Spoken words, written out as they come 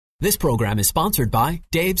This program is sponsored by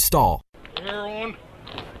Dave Stahl. Power on.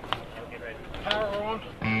 Power on.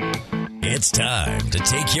 It's time to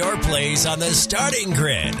take your place on the starting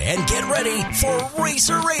grid and get ready for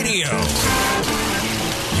Racer Radio.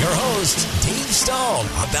 Your host, Dave Stahl,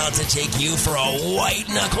 about to take you for a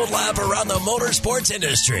white-knuckled lap around the motorsports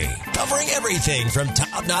industry, covering everything from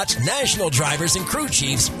top-notch national drivers and crew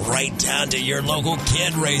chiefs right down to your local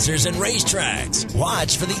kid racers and racetracks.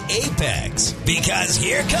 Watch for the apex, because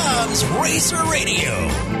here comes Racer Radio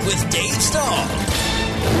with Dave Stahl.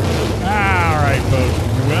 All right, folks,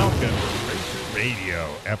 welcome to Racer Radio,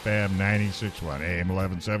 FM 96.1, AM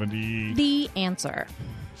 1170. The Answer.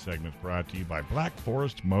 Segment's brought to you by Black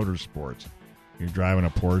Forest Motorsports. You're driving a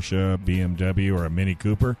Porsche, BMW, or a Mini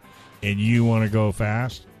Cooper, and you want to go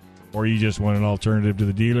fast, or you just want an alternative to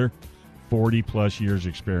the dealer, 40-plus years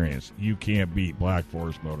experience. You can't beat Black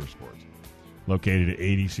Forest Motorsports. Located at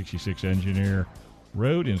 8066 Engineer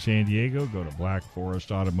Road in San Diego, go to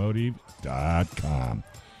blackforestautomotive.com.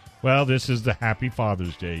 Well, this is the Happy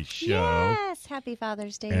Father's Day show. Yes, Happy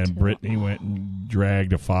Father's Day. And to Brittany all. went and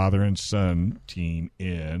dragged a father and son team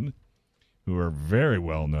in who are very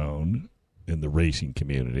well known in the racing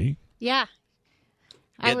community. Yeah.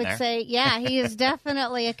 I would say, yeah, he is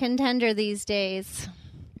definitely a contender these days.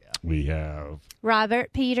 We have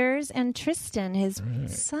Robert Peters and Tristan, his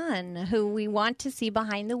son, who we want to see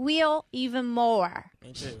behind the wheel even more.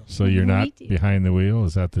 Me too. So you're Me not too. behind the wheel?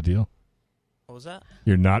 Is that the deal? What was that?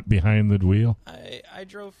 You're not behind the wheel? I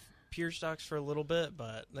drove pure stocks for a little bit,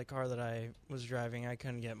 but the car that I was driving, I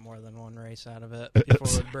couldn't get more than one race out of it before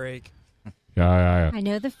it would break. Yeah. I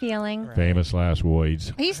know the feeling. Right. Famous last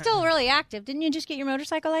words. He's still really active. Didn't you just get your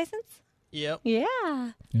motorcycle license? Yep. Yeah.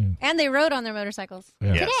 Yeah. And they rode on their motorcycles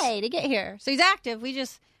Yeah. Yes. today to get here. So he's active. We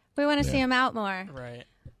want to see him out more. Right.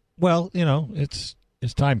 Well, you know, it's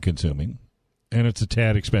time consuming and it's a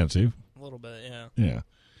tad expensive. A little bit, yeah. Yeah.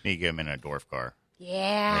 You get him in a dwarf car.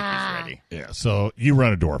 Yeah. Make he's ready. Yeah. So you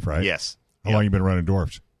run a Dwarf, right? Yes. How long you been running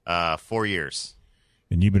Dwarfs? 4 years.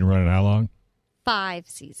 And you've been running how long? 5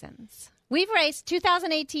 seasons. We've raced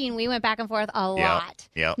 2018. We went back and forth a lot.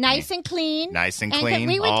 Yep. Nice and clean. Nice and And clean,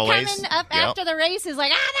 we would always. come in up Yep. after the races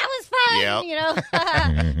like, that was fun. Yep. You know,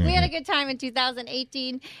 we had a good time in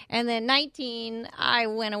 2018. And then 19, I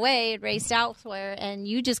went away and raced elsewhere, and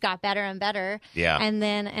you just got better and better. Yeah. And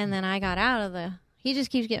then I got out of the. He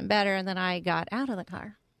just keeps getting better, and then I got out of the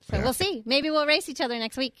car. So we'll see. Maybe we'll race each other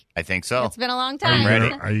next week. I think so. It's been a long Are time. you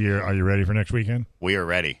ready. Are you ready for next weekend? We are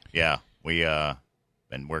ready. Yeah. We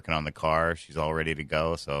been working on the car. She's all ready to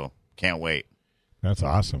go, so can't wait. That's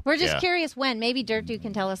awesome. We're just Yeah. curious when. Maybe Dirt Dude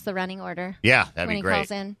can tell us the running order. Yeah, that'd when be he great.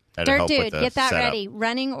 calls in. That'd Dirt help with Dude, the get that setup. ready.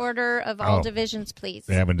 Running order of all Oh. divisions, please.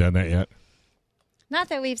 They haven't done that yet? Not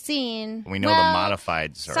that we've seen. We know Well, the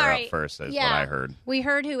modifieds are sorry. up first, is Yeah. what I heard. We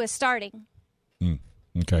heard who was starting.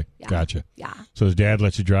 Okay, Yeah. gotcha. Yeah. So his dad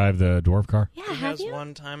lets you drive the Dwarf car? Yeah, He have has you?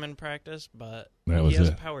 one time in practice, but That was he has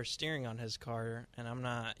it. power steering on his car, and I'm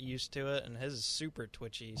not used to it, and his is super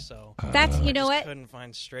twitchy, so That's, you I know just what? couldn't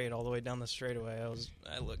find straight all the way down the straightaway.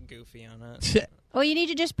 I look goofy on it. Well, you need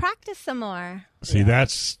to just practice some more. See,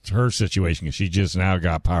 that's her situation. 'Cause she just now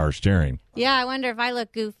got power steering. Yeah, I wonder if I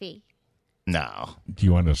look goofy. No. Do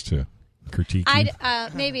you want us to critique you?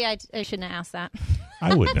 Maybe I shouldn't have asked that.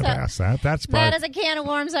 I wouldn't have asked that. That's That part. is a can of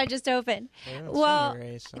worms I just opened. We haven't Well, seen you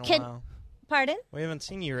race in a can- while. Pardon? We haven't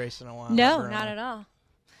seen you race in a while. No, Bruno. not at all.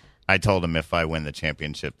 I told him if I win the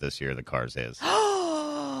championship this year, the car's his.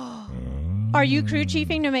 Are you crew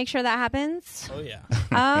chiefing to make sure that happens? Oh, yeah.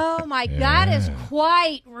 Oh, my God, is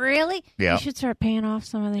quite really? Yeah. You should start paying off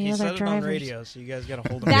some of the He other said it on drivers. radio, so you guys got to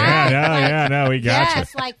hold him. That- No, we got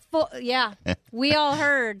Yes, like, yeah. We all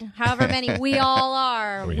heard. However many we all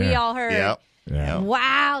are. We all heard. Yep. you. Yeah.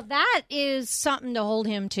 Wow, that is something to hold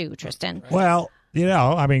him to, Tristan. Well, you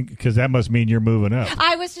know, I mean, because that must mean you're moving up.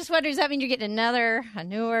 I was just wondering, does that mean you're getting a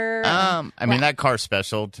newer? I mean, that car's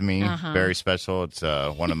special to me. Uh-huh. Very special. It's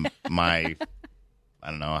one of my, I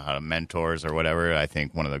don't know how to mentors or whatever. I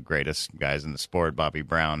think one of the greatest guys in the sport, Bobby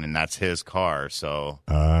Brown, and that's his car. So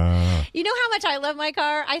You know how much I love my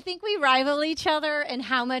car? I think we rival each other in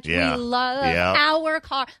how much Yeah. we love Yeah. our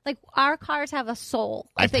car. Like, our cars have a soul.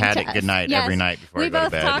 I think, pat to it us. goodnight Yes. every night before We I go to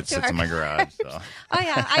both bed. talk It to sits our in my garage. So. Oh,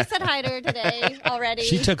 yeah. I said hi to her today already.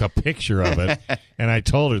 she took a picture of it, and I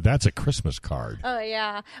told her that's a Christmas card. Oh,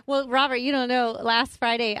 yeah. Well, Robert, you don't know. Last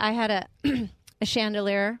Friday, I had a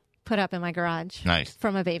chandelier put up in my garage. Nice.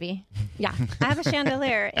 From a baby. Yeah. I have a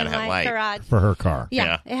chandelier in Gotta have my light. garage. For her car.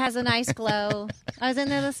 Yeah, Yeah. It has a nice glow. I was in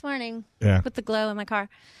there this morning Yeah. with the glow in my car.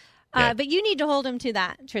 Yeah. But you need to hold him to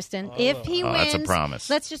that, Tristan. If he wins, that's a promise.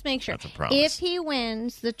 Let's just make sure. That's a promise. If he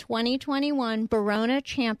wins the 2021 Barona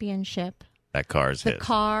Championship, That car is the his.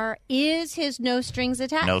 car is his, no strings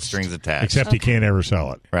attached. No strings attached. Except he can't ever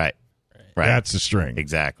sell it. Right. Right. That's the string.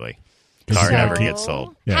 Exactly. So- Car never gets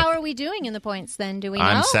sold. Yeah. How are we doing in the points then? Do we know?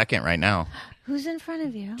 I'm second right now. Who's in front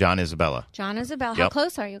of you? John Isabella. John Isabel. How Yep.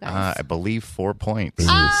 close are you guys? I believe 4 points.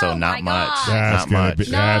 Oh, So not my much. God. That's Not gonna much. be.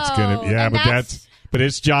 That's gonna. No, Yeah, and but but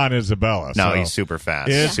it's John Isabella. No, so he's super fast.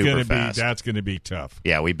 It's super gonna fast. be. That's gonna be tough.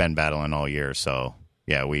 Yeah, we've been battling all year, so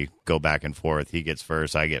yeah, we go back and forth. He gets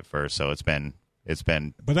first, I get first, so it's been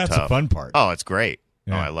But that's tough. the fun part. Oh, it's great.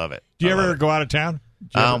 Yeah. Oh, I love it. Do you I love ever it. go out of town?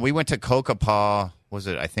 Did you ever- We went to Coca-Paw, was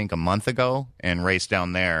it, I think, a month ago, and raced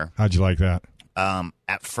down there. How'd you like that?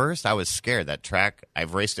 At first, I was scared. That track,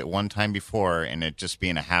 I've raced it one time before, and it just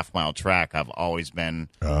being a half-mile track, I've always been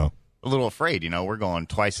Oh, a little afraid. You know, we're going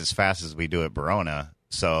twice as fast as we do at Verona.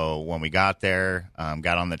 So when we got there,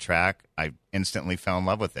 got on the track, I instantly fell in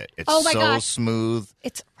love with it. It's Oh, my so gosh. smooth,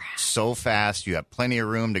 It's so fast. You have plenty of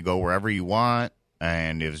room to go wherever you want,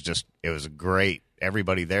 and it was great.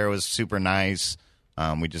 Everybody there was super nice.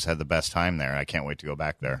 We just had the best time there. I can't wait to go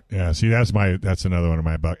back there. yeah. See, that's another one of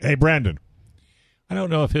my bucks. Hey, Brandon, I don't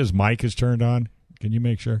know if his mic is turned on. Can you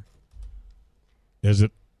make sure? Was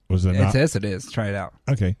it It not? says it is. Try it out.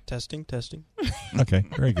 Okay. Testing. Okay.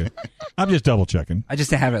 Very good. I'm just double checking. I just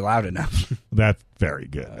didn't have it loud enough. That's very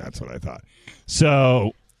good. That's what I thought.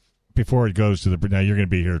 So before it goes to now you're going to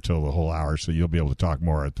be here till the whole hour, so you'll be able to talk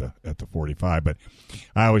more at the 45. But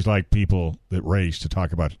I always like people that race to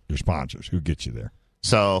talk about your sponsors. Who gets you there?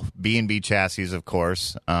 So B&B Chassis, of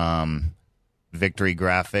course, Victory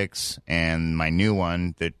Graphics, and my new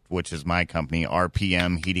one, which is my company,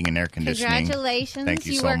 RPM Heating and Air Conditioning. Congratulations. Thank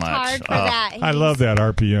you so worked much. hard for Oh, that. I love that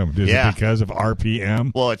RPM. Is Yeah. it because of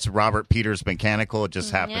RPM? Well, it's Robert Peters Mechanical. It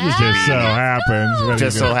just happens. Yeah. It just so happens. What are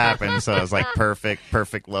Just you so gonna- happens. So it's like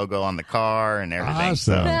perfect logo on the car and everything.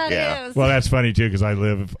 So, Awesome. That yeah. is. Well, that's funny too because I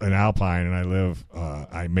live in Alpine and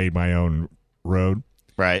I made my own road,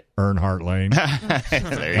 Right. Earnhart Lane. There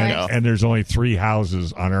you go. And there's only 3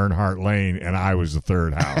 houses on Earnhardt Lane, and I was the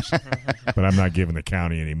 3rd house. But I'm not giving the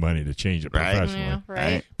county any money to change it Right. professionally. Yeah,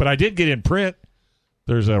 right. But I did get in print.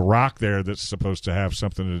 There's a rock there that's supposed to have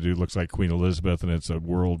something to do. Looks like Queen Elizabeth, and it's a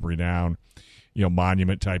world-renowned,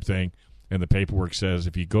 monument type thing. And the paperwork says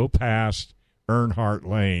if you go past Earnhardt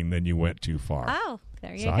Lane, then you went too far. Oh,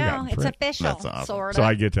 there you So I got go. in It's print. official, That's awesome. sort of. So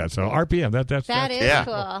I get that. So RPM, that's that is Yeah.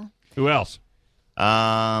 cool. Who else?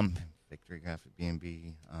 Victory Graphic B&B.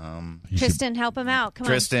 You should- Tristan, help him out. Come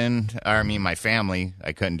Tristan, my family,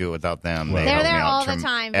 I couldn't do it without them. Well- They They're helped me there out all the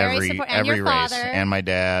time. Very every support- and every your race. father. And my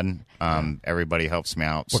dad. Everybody helps me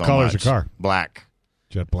out What so color's much. the car? Black.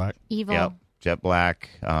 Jet black. on. Evil. Yep. Jet black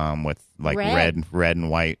with like Red. red and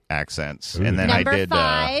white accents. Ooh. And then Number I did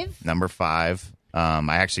 5. number 5.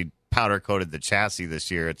 I actually powder coated the chassis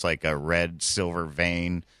this year. It's like a red silver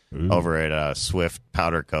vein over at Swift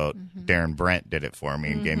Powder Coat. Mm-hmm. Darren Brent did it for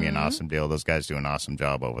me and gave me an awesome deal. Those guys do an awesome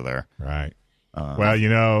job over there. Right.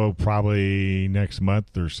 Well, probably next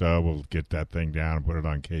month or so we'll get that thing down and put it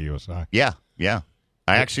on KUSI. Yeah.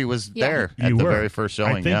 I actually was Yeah. there at You the were. very first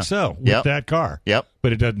showing. I think yeah. so. With Yep. that car. Yep.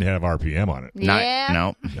 But it doesn't have RPM on it. Yeah.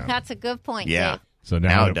 No. That's a good point. Yeah. Dave. So Now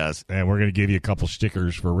now it does. And we're going to give you a couple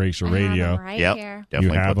stickers for Racer I have Radio. them right Yep. here.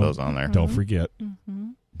 Definitely You have put them? those on there. Don't forget.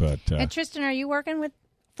 But And Tristan, are you working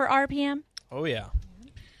for RPM? Oh yeah,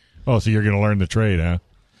 so you're going to learn the trade, huh?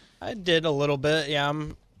 I did a little bit. Yeah,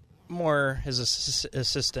 I'm more his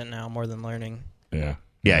assistant now, more than learning. Yeah.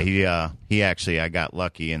 Yeah, he actually, I got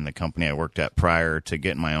lucky in the company I worked at prior to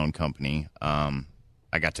getting my own company.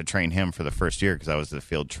 I got to train him for the first year because I was the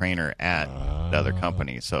field trainer at the other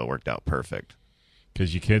company, so it worked out perfect.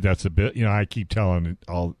 Because that's a bit. I keep telling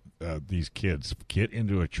all these kids, get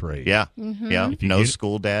into a trade. Yeah, Mm-hmm. yeah. If you No get-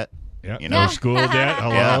 school debt. Yeah. You No know? school debt.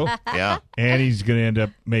 Hello. Yeah. And he's going to end up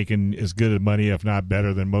making as good of money, if not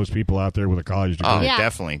better, than most people out there with a college degree. Oh, Yeah.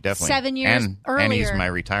 definitely. 7 years And he's earlier. my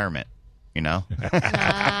retirement. You know.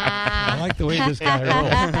 I like the way this guy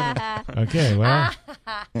rolls.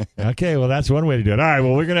 Okay, well, that's one way to do it. All right,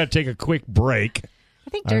 well, we're going to take a quick break. I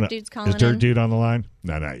think I don't Dirt know- Dude's calling Is Dirt in. Dude on the line?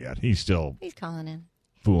 No, not yet. He's still He's calling in.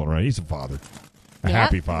 fooling around. He's a father. A Yep,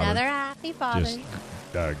 happy father. Another happy father.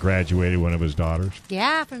 Just graduated one of his daughters.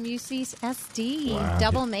 Yeah, from UCSD. Wow.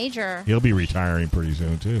 Double major. He'll be retiring pretty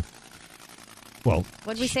soon, too. Well,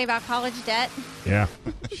 What did we say about college debt? yeah,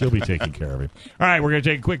 she'll be taking care of him. All right, we're going to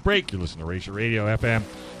take a quick break. You're listening to Racer Radio, FM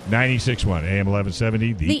 96.1, AM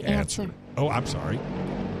 1170, The Answer. Oh, I'm sorry.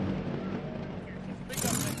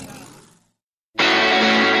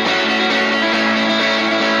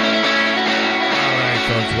 All right,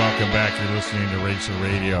 folks, welcome Welcome back. You're listening to Racer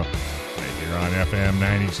Radio right here on FM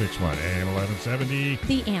 96.1 AM 1170.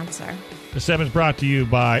 The Answer. The 7's brought to you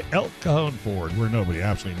by El Cajon Ford, where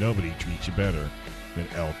absolutely nobody treats you better than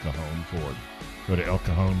El Cajon Ford. Go to El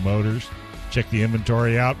Cajon Motors. Check the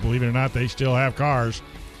inventory out. Believe it or not, they still have cars.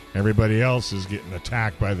 Everybody else is getting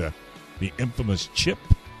attacked by the infamous chip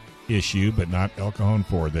issue, but not El Cajon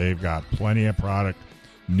Ford. They've got plenty of product,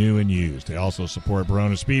 new and used. They also support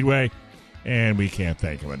Verona Speedway, and we can't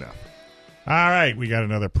thank them enough. All right, we got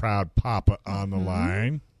another proud papa on the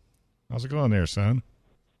line. How's it going there, son?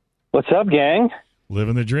 What's up, gang?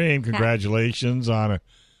 Living the dream. Congratulations on a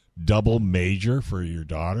double major for your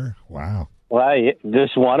daughter. Wow. Well,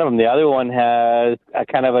 just one of them. The other one has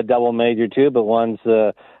a kind of a double major, too, but one's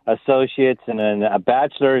associates and then a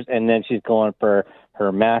bachelor's, and then she's going for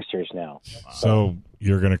her master's now. So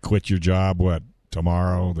you're going to quit your job,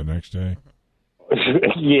 tomorrow, the next day?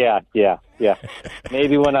 Yeah.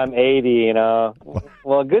 Maybe when I'm 80,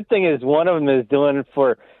 Well, good thing is one of them is doing it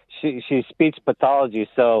for she's speech pathology,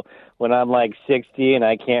 so when I'm like 60 and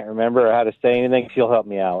I can't remember how to say anything, she'll help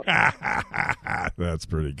me out. That's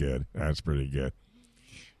pretty good. All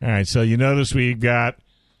right, so you notice we got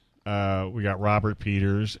Robert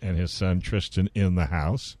Peters and his son Tristan in the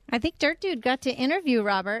house. I think Dirt Dude got to interview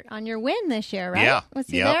Robert on your win this year, right? Yeah. Was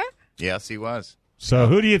he there? Yes, he was. So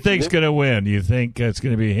who do you think's going to win? Do you think it's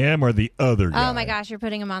going to be him or the other guy? Oh, my gosh, you're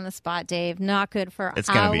putting him on the spot, Dave. Not good for It's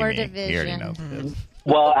going to be our me. division. He already knows this.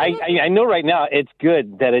 Well, I know right now it's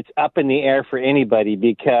good that it's up in the air for anybody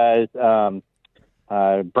because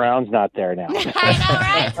Brown's not there now. I know,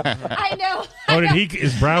 right? I know. Oh,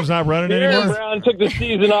 is Brown's not running anymore? Brown took the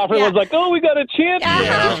season off and was like, "Oh, we got a champion.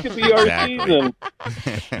 This could be our season."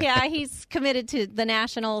 Yeah, he's committed to the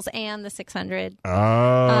Nationals and the 600.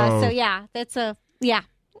 Oh. So yeah,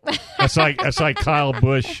 That's like Kyle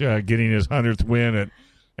Busch getting his 100th win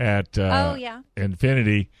at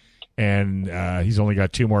Infinity, and he's only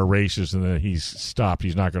got 2 more races, and then he's stopped.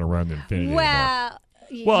 He's not going to run the Infinity anymore.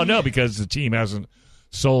 Well, no, because the team hasn't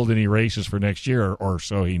sold any races for next year, or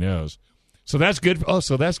so he knows. So that's good.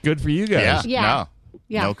 So that's good for you guys. Yeah.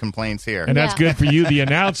 No complaints here. And that's good for you, the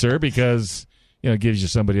announcer, because it gives you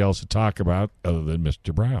somebody else to talk about other than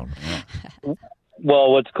Mr. Brown.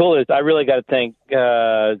 Well, what's cool is I really got to thank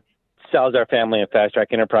Salazar Family and Fast Track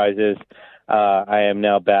Enterprises. I am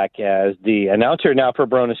now back as the announcer now for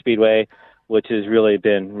Verona Speedway, which has really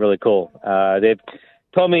been really cool. They've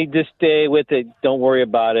told me just stay with it, don't worry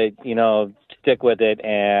about it, stick with it,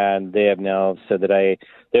 and they have now said that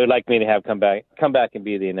they would like me to have come back and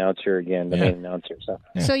be the announcer again, the main announcer.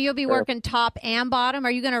 So you'll be working top and bottom.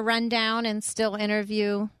 Are you going to run down and still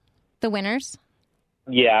interview the winners?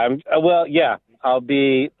 Yeah, I'll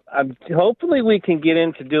be. Hopefully, we can get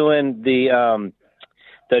into doing the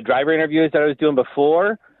driver interviews that I was doing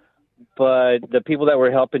before. But the people that were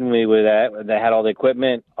helping me with that had all the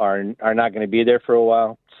equipment, are not going to be there for a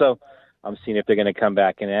while. So I'm seeing if they're going to come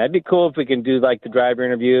back. And it'd be cool if we can do like the driver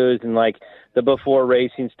interviews and like the before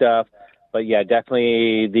racing stuff. But yeah,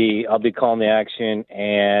 definitely I'll be calling the action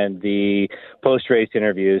and the post race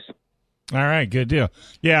interviews. All right, good deal.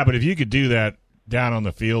 Yeah, but if you could do that down on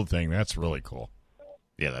the field thing, that's really cool.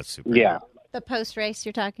 Yeah, that's super. Yeah. The post race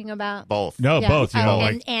you're talking about? Both. No, both.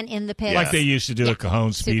 And in the pit. Like they used to do at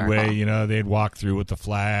Cajon Speedway. Cool. They'd walk through with the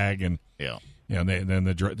flag, and then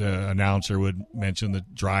the announcer would mention the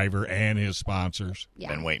driver and his sponsors. Yeah.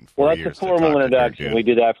 Been waiting for Well, years. that's a formal introduction. We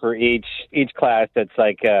do that for each class. That's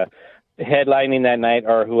like headlining that night,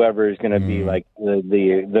 or whoever is going to be like the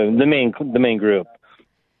main group.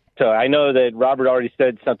 So I know that Robert already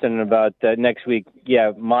said something about next week.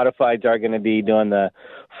 Yeah, modifieds are going to be doing the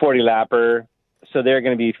 40-lapper, so they're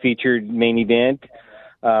going to be featured main event.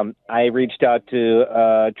 I reached out to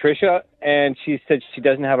Tricia, and she said she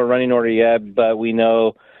doesn't have a running order yet, but we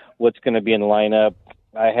know what's going to be in the lineup.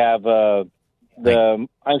 I have the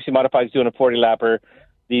IMC Modifieds doing a 40-lapper,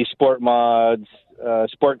 the Sport Mods,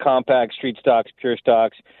 Sport Compact, Street Stocks, Pure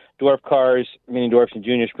Stocks, Dwarf Cars, Mini Dwarfs, and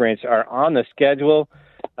Junior Sprints are on the schedule.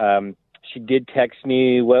 She did text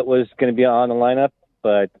me what was going to be on the lineup,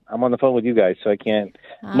 but I'm on the phone with you guys, so I can't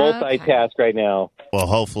multitask right now. Well,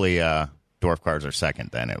 hopefully Dwarf Cars are second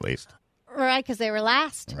then, at least. Right, because they were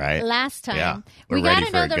last time. Yeah. We got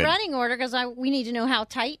to know the running order because we need to know how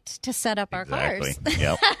tight to set up our cars.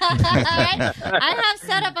 Yep. I have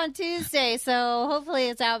set up on Tuesday, so hopefully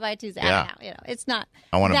it's out by Tuesday. Yeah. I don't know. It's not.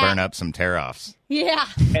 I want to burn up some tear-offs. Yeah.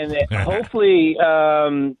 And hopefully,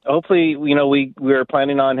 we were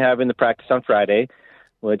planning on having the practice on Friday,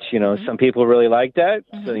 which, some people really like that.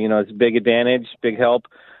 Mm-hmm. So, it's a big advantage, big help.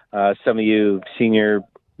 Some of you senior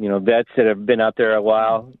vets that have been out there a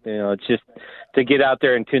while. It's just to get out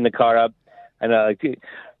there and tune the car up.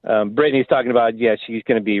 And Brittany's talking about, she's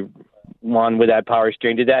going to be on with that power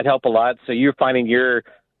steering. Did that help a lot? So you're finding you're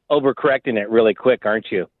overcorrecting it really quick,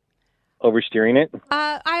 aren't you? Oversteering it?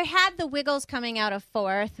 I had the wiggles coming out of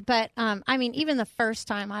fourth, but even the first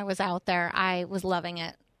time I was out there, I was loving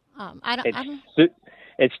it.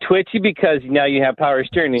 It's twitchy because now you have power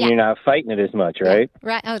steering and you're not fighting it as much, right? Yeah,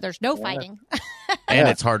 right. Oh, there's no fighting. And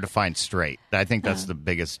it's hard to find straight. I think that's the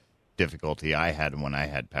biggest difficulty I had when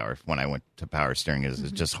I went to power steering is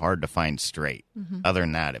it's just hard to find straight. Other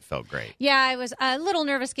than that, it felt great. Yeah, I was a little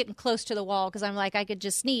nervous getting close to the wall because I'm like, I could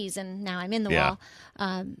just sneeze and now I'm in the wall.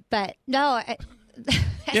 But no.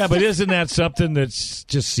 But isn't that something that's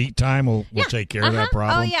just seat time will take care of that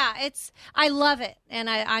problem? Oh, yeah. I love it. And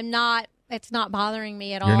I'm not. It's not bothering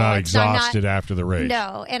me at all. You're not exhausted after the race.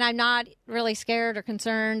 No, and I'm not really scared or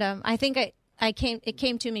concerned. I think it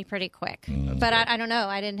came to me pretty quick. But I don't know.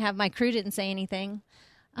 I didn't have my crew didn't say anything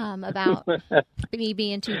about me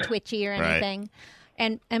being too twitchy or anything.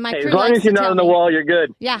 Right. And my crew as long as you're not on the wall, you're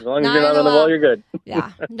good. Yeah, as long as you're not on the wall, you're good.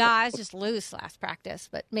 Yeah, no, I was just loose last practice,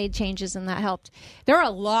 but made changes and that helped. There were a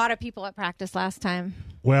lot of people at practice last time.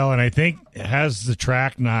 Well, and I think has the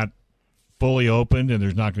track not fully opened and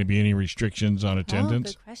there's not going to be any restrictions on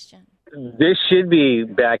attendance? Good question. This should be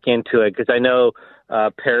back into it because I know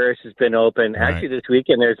Paris has been open. Right. Actually, this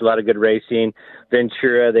weekend there's a lot of good racing.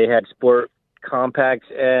 Ventura, they had sport compacts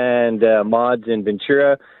and mods in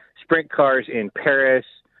Ventura, sprint cars in Paris.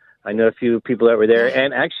 I know a few people that were there.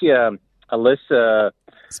 And actually, Alyssa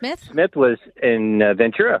Smith was in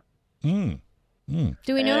Ventura. Do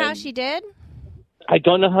we know how she did? I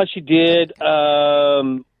don't know how she did.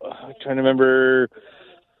 I'm trying to remember.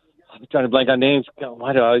 I'm trying to blank on names. God,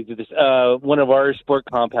 why do I always do this? One of our sport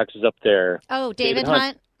compacts is up there. Oh, David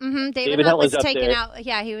Hunt. Mm-hmm. David Hunt was taking out.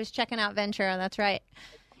 Yeah, he was checking out Ventura. That's right.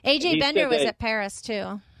 AJ Bender was at Paris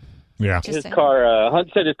too. Yeah, his car. Hunt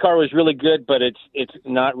said his car was really good, but it's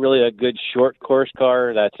not really a good short course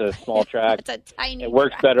car. That's a small track. It's a tiny. It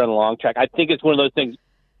works better on a long track. I think it's one of those things.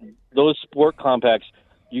 Those sport compacts,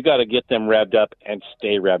 you got to get them revved up and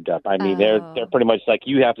stay revved up. I mean, they're pretty much like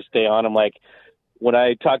you have to stay on them. Like when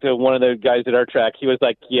I talked to one of the guys at our track, he was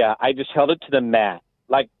like, "Yeah, I just held it to the mat,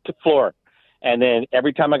 like to floor, and then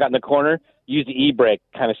every time I got in the corner, use the e-brake,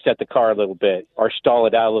 kind of set the car a little bit or stall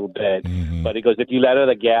it out a little bit." But he goes, if you let out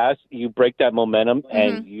the gas, you break that momentum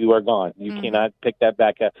and you are gone. You cannot pick that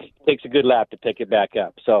back up. It takes a good lap to pick it back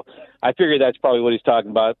up. So I figured that's probably what he's talking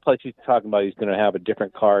about. Plus, he's talking about he's going to have a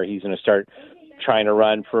different car. He's going to start trying to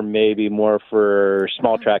run for maybe more for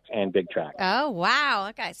small tracks and big tracks. Oh, wow.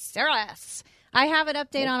 That guy's serious. I have an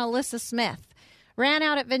update on Alyssa Smith. Ran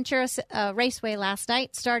out at Ventura Raceway last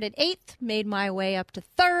night, started 8th, made my way up to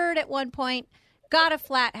 3rd at one point, got a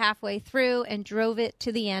flat halfway through, and drove it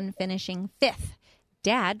to the end, finishing 5th.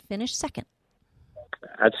 Dad finished 2nd.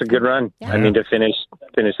 That's a good run. Yeah. I mean, to finish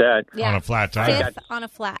that. Yeah. On a flat tire. 5th on a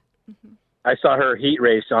flat. I saw her heat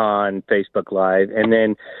race on Facebook Live, and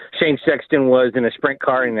then Shane Sexton was in a sprint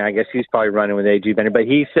car, and I guess he's probably running with AJ Bender. But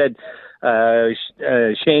he said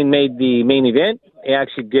Shane made the main event. He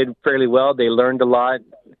actually did fairly well. They learned a lot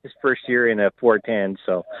his first year in a 410,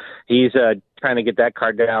 so he's trying to get that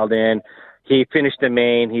car dialed in. He finished the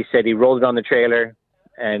main. He said he rolled it on the trailer,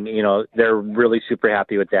 and, they're really super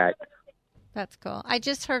happy with that. That's cool. I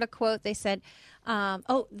just heard a quote. They said,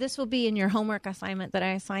 this will be in your homework assignment that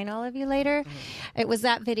I assign all of you later. It was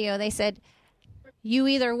that video. They said, you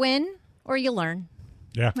either win or you learn.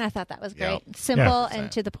 Yeah. I thought that was great. Simple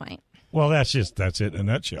and to the point. Well, that's it in a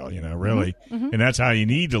nutshell, really. And that's how you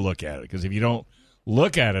need to look at it, because if you don't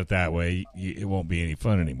look at it that way, it won't be any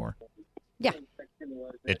fun anymore. Yeah.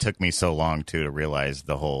 It took me so long, too, to realize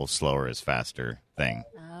the whole slower is faster thing.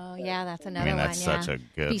 Oh, yeah, that's another one. That's such a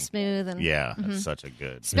good... Be smooth. And, it's such a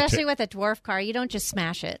good... Especially with a dwarf car. You don't just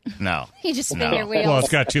smash it. No. You just spin your wheels. Well, it's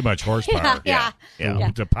got too much horsepower. Yeah.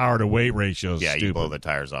 The power-to-weight ratio is stupid. You blow the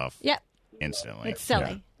tires off Yep. instantly. It's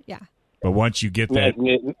silly. Yeah. But once you get that...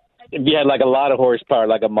 If you had like a lot of horsepower,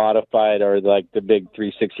 like a modified or like the big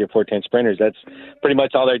 360 or 410 Sprinters, that's pretty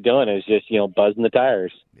much all they're doing is just, buzzing the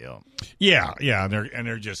tires. Yeah, and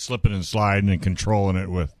they're just slipping and sliding and controlling it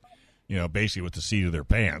with, basically with the seat of their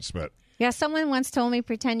pants. But yeah, someone once told me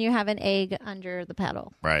pretend you have an egg under the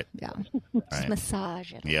pedal. Right. Yeah. Just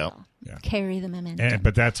massage it. Yep. Yeah. Carry the momentum.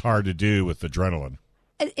 But that's hard to do with adrenaline.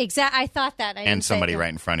 Exactly. I thought that. And somebody right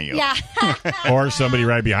in front of you. Yeah. Or somebody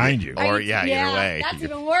right behind you. Or, either way. That's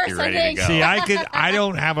even worse, you're I ready think. to go. See, I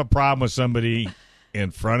don't have a problem with somebody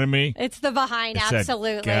in front of me. It's the behind, It's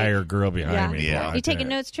absolutely. that guy or girl behind me. Yeah. Boy, I You tell taking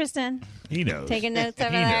you. notes, Tristan? He knows. Taking notes over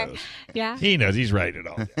He there? knows. Yeah. He knows. He's writing it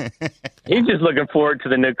all down. He's just looking forward to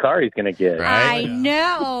the new car he's going to get. Right? I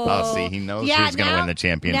know. Oh, see, he knows who's going to win the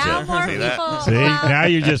championship. Now more See that? people. See, now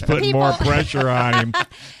you're just putting more pressure on him.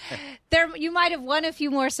 There, you might have won a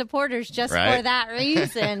few more supporters just Right. for that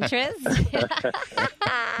reason, Tris.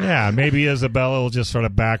 Yeah, maybe Isabella will just sort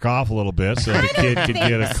of back off a little bit so the kid can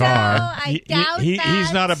get a so. car. I doubt He's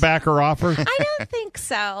that. not a backer offer. I don't think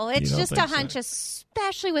so. It's don't just a think so? hunch,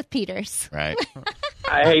 especially with Peters. Right.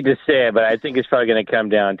 I hate to say it, but I think it's probably going to come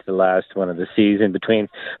down to the last one of the season between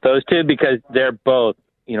those two because they're both,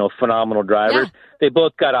 phenomenal drivers. Yeah. They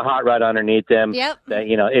both got a hot rod underneath them. Yep. That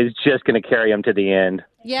is just going to carry them to the end.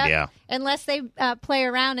 Yep. Yeah. Unless they play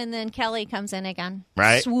around and then Kelly comes in again.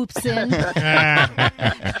 Right. Swoops in.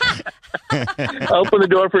 Open the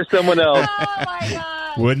door for someone else. Oh, my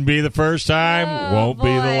God. Wouldn't be the first time. Oh, Won't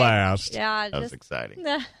be the boy. last. Yeah. That was Just, exciting.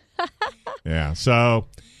 Yeah. So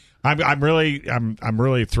I'm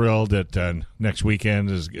really thrilled that next weekend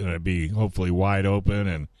is going to be hopefully wide open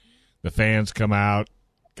and the fans come out.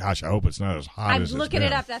 Gosh, I hope it's not as hot I'm as it's looking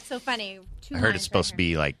been. it up. That's so funny. I heard it's supposed to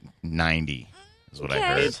be like 90 is what I Okay.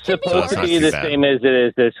 heard. It's So supposed it's to not be too the bad. same as it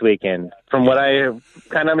is this weekend. From what I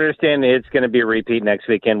kind of understand, it's going to be a repeat next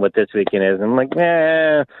weekend, what this weekend is. I'm like,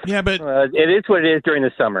 Yeah, but it is what it is during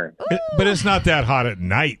the summer. but it's not that hot at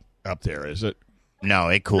night up there, is it? No,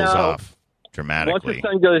 it cools No. off Once dramatically. the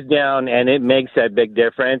sun goes down, and it makes that big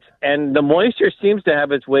difference, and the moisture seems to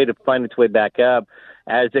have its way to find its way back up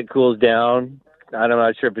as it cools down. I'm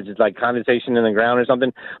not sure if it's just like condensation in the ground or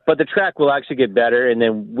something, but the track will actually get better, and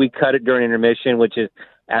then we cut it during intermission, which is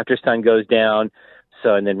after sun goes down,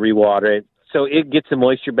 and then rewater it. So it gets the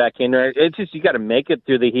moisture back in there. It's just, you got to make it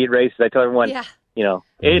through the heat races. I tell everyone, Yeah.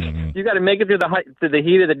 you got to make it through the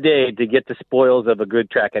heat of the day to get the spoils of a good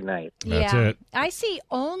track at night. That's yeah. it. I see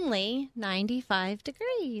only 95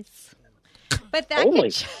 degrees. But that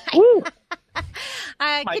Only? could Woo!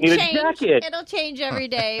 I Might could need a change. jacket. It'll change every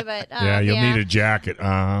day, but Yeah, you'll need a jacket.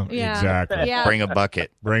 Yeah. Exactly. Yeah. Bring a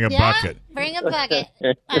bucket. Bring a Yeah, bucket. bring a bucket.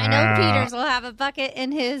 I know Peters will have a bucket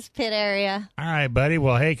in his pit area. All right, buddy.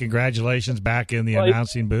 Well, hey, congratulations back in the Well,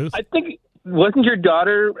 announcing booth. I think, wasn't your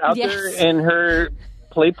daughter out Yes. there in her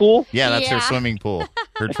play pool? Yeah, that's Yeah. her swimming pool,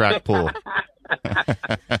 her track pool.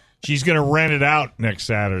 She's going to rent it out next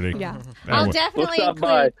Saturday. Yeah. That I'll would- definitely stop include.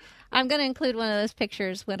 by. I'm going to include one of those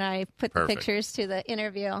pictures when I put the Perfect. pictures to the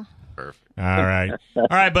interview. Perfect. All right. All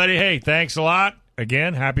right, buddy. Hey, thanks a lot.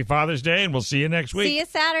 Again, happy Father's Day, and we'll see you next week. See you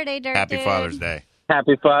Saturday, Dirt Happy Dude. Father's Day.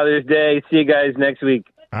 Happy Father's Day. See you guys next week.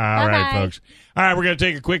 All right, Bye-bye. folks. All right, we're going to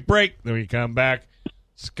take a quick break. Then we come back.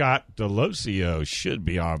 Scott Delosio should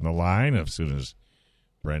be on the line as soon as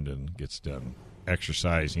Brendan gets done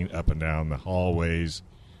exercising up and down the hallways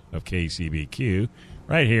of KCBQ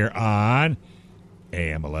right here on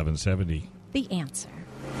AM 1170. The answer.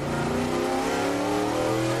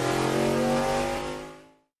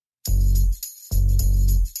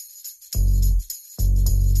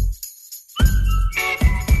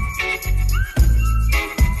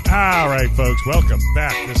 All right, folks, welcome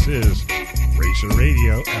back. This is Racer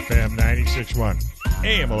Radio, FM 96.1,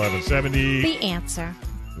 AM 1170. The answer.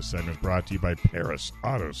 This segment is brought to you by Paris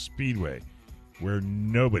Auto Speedway, where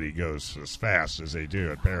nobody goes as fast as they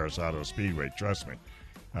do at Paris Auto Speedway. Trust me.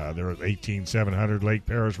 They're at 18700 Lake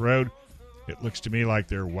Paris Road. It looks to me like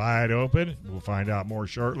they're wide open. We'll find out more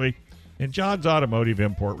shortly. And John's Automotive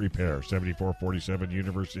Import Repair, 7447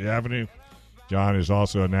 University Avenue. John is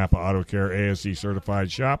also a Napa Auto Care ASC certified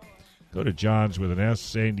shop. Go to John's with an S,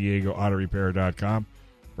 San Diego Auto Repair.com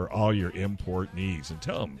for all your import needs. And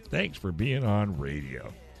tell them thanks for being on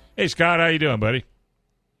radio. Hey, Scott, how you doing, buddy?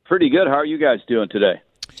 Pretty good. How are you guys doing today?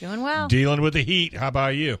 Doing well. Dealing with the heat. How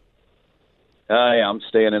about you? Yeah, I'm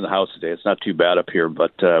staying in the house today. It's not too bad up here,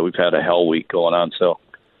 but we've had a hell week going on. So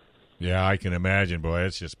Yeah, I can imagine, boy.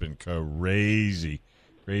 It's just been crazy.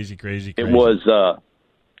 Crazy. it was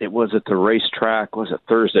at the racetrack. Was it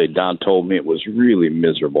Thursday? Don told me it was really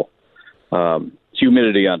miserable.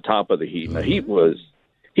 Humidity on top of the heat. And the heat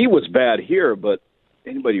was bad here, but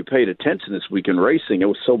anybody who paid attention this week in racing, it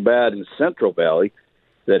was so bad in Central Valley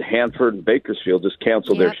that Hanford and Bakersfield just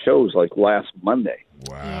canceled their Yep. shows like last Monday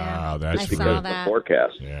Wow, Yeah, that's I because saw of the that.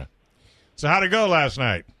 forecast. Yeah. So how'd it go last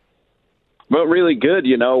night? Well, really good.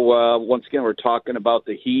 You know, once again, we're talking about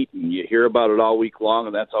the heat, and you hear about it all week long,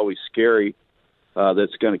 and that's always scary.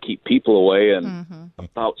 That's going to keep people away. And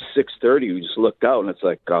about 6:30, we just looked out, and it's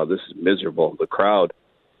like, God, this is miserable, the crowd.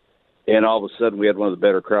 And all of a sudden, we had one of the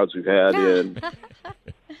better crowds we've had in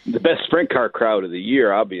the best sprint car crowd of the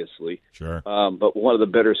year, obviously. Sure. But one of the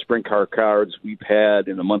better sprint car crowds we've had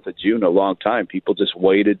in the month of June in a long time. People just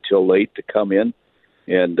waited till late to come in.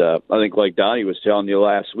 And I think, like Donnie was telling you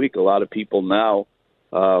last week, a lot of people now,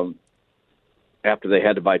 after they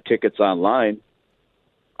had to buy tickets online,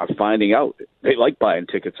 are finding out they like buying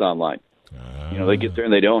tickets online. They get there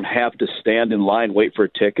and they don't have to stand in line, wait for a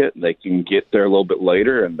ticket. They can get there a little bit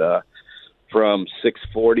later. And from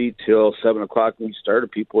 6:40 till 7 o'clock when we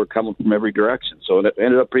started, people were coming from every direction. So it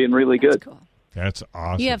ended up being really good. That's cool. That's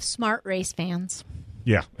awesome. You have smart race fans.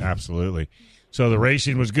 Yeah, absolutely. So the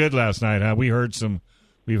racing was good last night, huh? We've heard some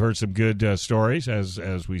good stories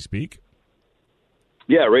as we speak.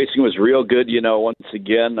 Yeah, racing was real good. Once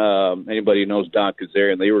again, anybody who knows Don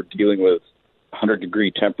Kazarian, they were dealing with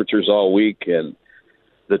 100-degree temperatures all week, and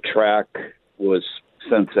the track was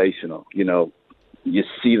sensational. You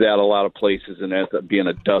see that a lot of places, and it ends up being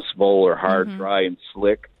a dust bowl or hard, dry, and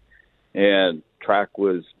slick. And track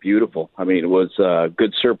was beautiful. I mean, it was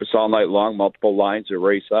good surface all night long, multiple lines to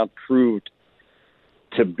race on, proved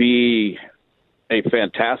to be a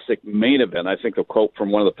fantastic main event. I think the quote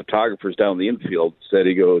from one of the photographers down the infield said,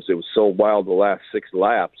 he goes, "It was so wild the last 6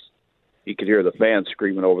 laps, he could hear the fans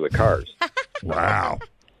screaming over the cars." Wow.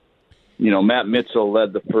 Matt Mitchell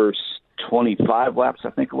led the first 25 laps, I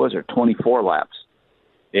think it was, or 24 laps,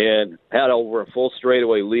 and had over a full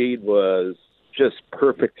straightaway lead, was just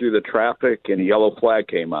perfect through the traffic, and a yellow flag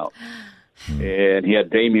came out. And he had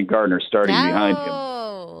Damian Gardner starting behind him.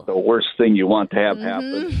 The worst thing you want to have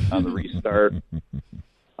happen on the restart.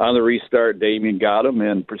 On the restart, Damian got him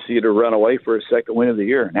and proceeded to run away for his second win of the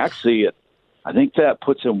year. And actually, I think that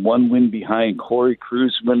puts him 1 win behind Corey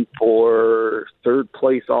Kruseman for third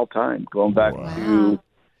place all time, going back to,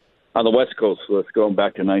 on the West Coast list, going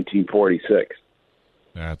back to 1946.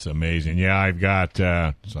 That's amazing. Yeah, I've got,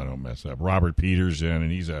 so I don't mess up, Robert Peterson,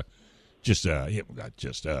 and he's he is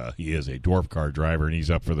a dwarf car driver, and he's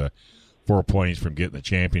up for the 4 points from getting the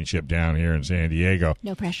championship down here in San Diego.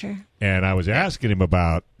 No pressure. And I was asking him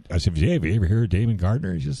about, I said, "Hey, have you ever heard of Damon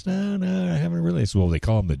Gardner?" He says, no, I haven't really. I said, "Well, they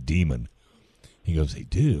call him the Demon." He goes, "They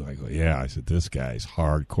do?" I go, "Yeah." I said, "This guy's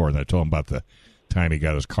hardcore." And I told him about the time he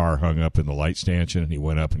got his car hung up in the light stanchion, and he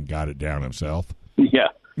went up and got it down himself. Yeah.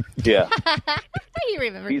 You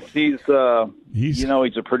remember. He's he's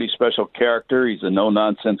a pretty special character. He's a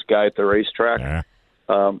no-nonsense guy at the racetrack,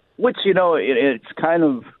 which, it's kind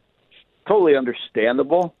of totally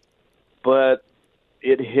understandable, but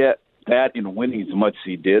it hit that in winning as much as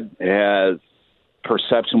he did. It has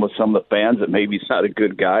perception with some of the fans that maybe he's not a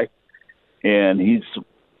good guy. And he's,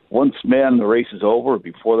 once, the race is over,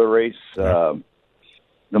 before the race,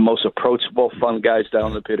 the most approachable, fun guys down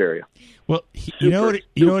in the pit area. Well, nice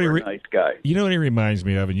guy. You know what he reminds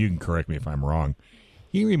me of, and you can correct me if I'm wrong.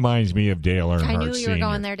 He reminds me of Dale Earnhardt. I knew you were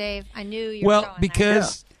going there, Dave. I knew you were going there. Well,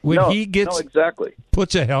 because when he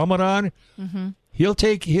puts a helmet on, he'll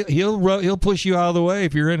push you out of the way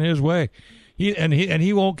if you're in his way.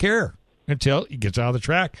 He won't care until he gets out of the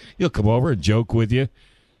track. He'll come over and joke with you,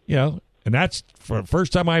 and that's for the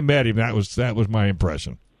first time I met him. That was my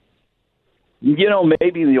impression.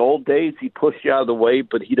 Maybe in the old days he pushed you out of the way,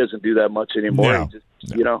 but he doesn't do that much anymore.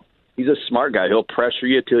 No. He's a smart guy. He'll pressure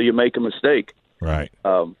you till you make a mistake. Right.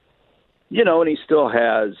 And he still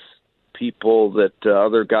has people that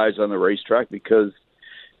other guys on the racetrack because,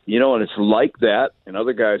 and it's like that, and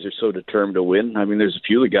other guys are so determined to win. I mean, there's a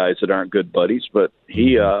few of the guys that aren't good buddies, but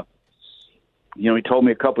he told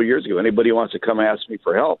me a couple of years ago, anybody who wants to come ask me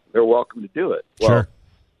for help, they're welcome to do it. Well, sure.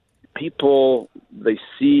 People, they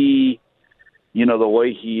see, the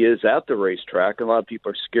way he is at the racetrack, and a lot of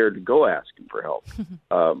people are scared to go ask him for help.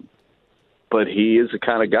 But he is the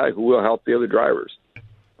kind of guy who will help the other drivers.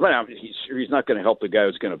 He's not going to help the guy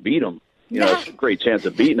who's going to beat him. It's a great chance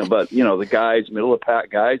of beating him. But, the guys, middle of the pack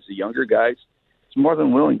guys, the younger guys, he's more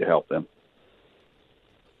than willing to help them.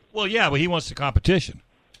 Well, yeah, but he wants the competition.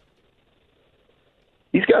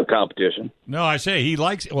 He's got competition. No, I say he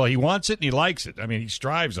likes it. Well, he wants it and he likes it. I mean, he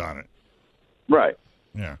strives on it. Right.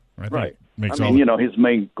 Yeah. Right. His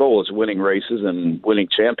main goal is winning races and winning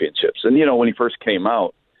championships. And, when he first came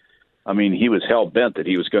out, he was hell-bent that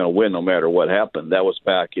he was going to win no matter what happened. That was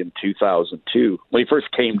back in 2002. When he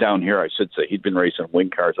first came down here, I should say, he'd been racing wing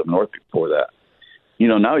cars up north before that.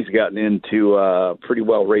 Now he's gotten into pretty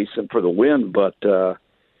well racing for the win, but,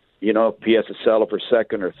 if he has to settle for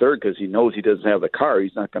second or third because he knows he doesn't have the car,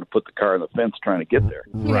 he's not going to put the car on the fence trying to get there.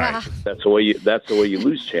 Right. That's the way you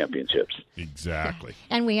lose championships. Exactly.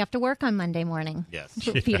 And we have to work on Monday morning. Yes.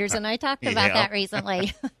 Peters and I talked about that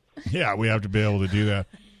recently. Yeah, we have to be able to do that.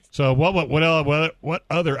 So what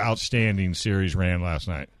other outstanding series ran last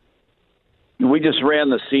night? We just ran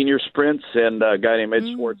the senior sprints, and a guy named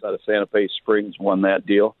Ed Schwartz out of Santa Fe Springs won that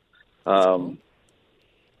deal.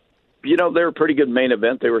 You know, they were a pretty good main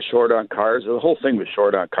event. They were short on cars. The whole thing was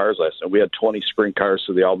short on cars last night. We had 20 sprint cars,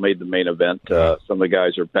 so they all made the main event. Some of the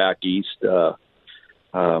guys are back east.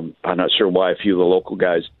 I'm not sure why a few of the local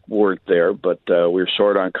guys weren't there, but we were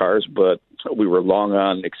short on cars, but we were long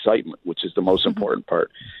on excitement, which is the most important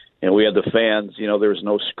part. And we had the fans. You know, there was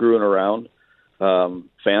no screwing around.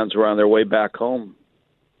 Fans were on their way back home.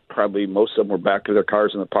 Probably most of them were back to their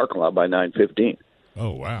cars in the parking lot by 9:15.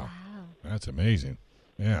 Oh, wow. That's amazing.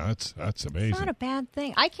 Yeah, that's amazing. It's not a bad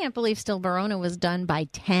thing. I can't believe Still Verona was done by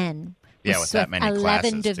 10. Yeah, with that many 11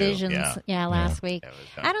 classes, divisions. too. Last week. It was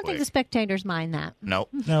done I don't think quick. the spectators mind that. Nope.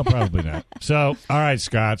 No, probably not. So, all right,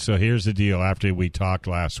 Scott. So here's the deal. After we talked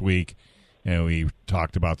last week, and we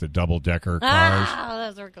talked about the double-decker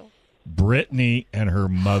cars, Those are cool. Brittany and her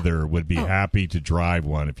mother would be happy to drive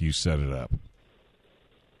one if you set it up.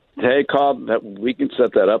 Hey, we can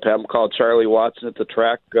set that up. Have them call Charlie Watson at the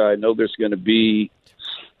track. I know there's going to be.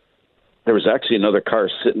 There was actually another car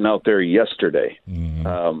sitting out there yesterday.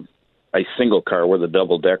 A single car where the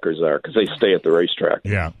double deckers are because they stay at the racetrack.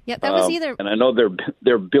 Yeah. Yeah, that was either. And I know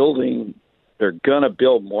they're building. They're going to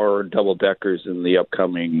build more double deckers in the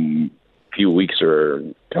upcoming few weeks or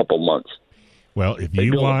a couple months. Well, if They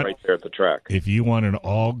you build them want, right there at the track. if you want an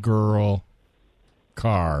all-girl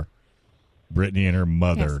car, Brittany and her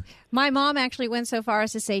mother. Yes. My mom actually went so far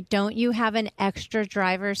as to say, "Don't you have an extra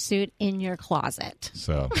driver's suit in your closet?"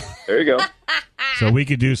 So, There you go. so we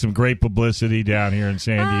could do some great publicity down here in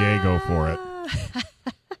San Diego for it.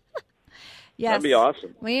 Yes, That'd be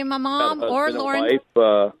awesome. Me and my mom Got or husband and Lauren.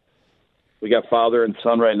 wife, we got father and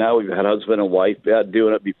son right now. We've had husband and wife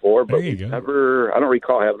doing it before, but There you we've go. I don't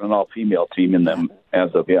recall having an all-female team in them as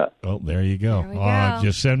of yet. Oh, there you go. There we go.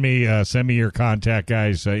 Just send me your contact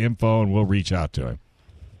guys info, and we'll reach out to him.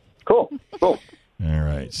 Cool. All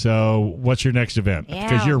right. So, what's your next event? Yeah.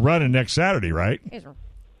 Because you're running next Saturday, right?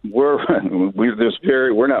 We're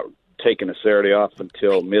not taking a Saturday off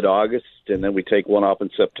until mid-August, and then we take one off in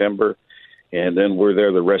September, and then we're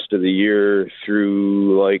there the rest of the year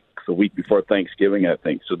through like the week before Thanksgiving, I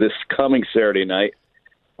think. So this coming Saturday night,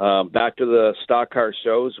 back to the stock car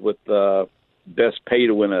shows with the best pay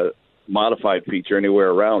to win a modified feature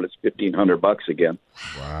anywhere around. It's $1,500 again.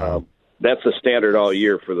 Wow. That's the standard all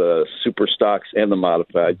year for the super stocks and the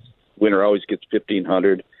modifieds. Winner always gets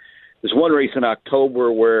 $1,500. There's one race in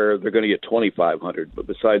October where they're going to get $2,500, but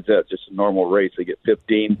besides that, just a normal race, they get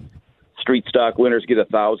 $1,500. Street stock winners get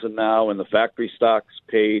 $1,000 now, and the factory stocks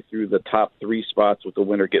pay through the top 3 spots, with the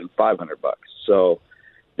winner getting $500. So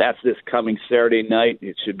that's this coming Saturday night.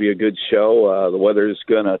 It should be a good show. The weather's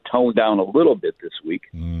going to tone down a little bit this week.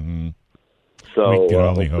 Mm-hmm. So We can only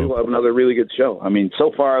hopefully hope. we'll have another really good show. I mean,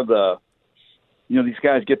 so far these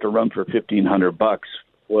guys get to run for $1,500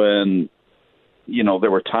 when,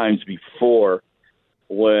 there were times before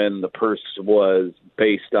when the purse was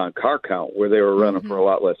based on car count where they were running for a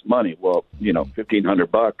lot less money. Well,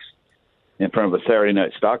 $1,500 in front of a Saturday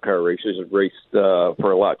night stock car race is raced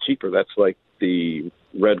for a lot cheaper. That's like the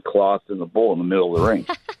red cloth and the bull in the middle of the ring.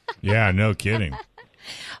 Yeah, no kidding.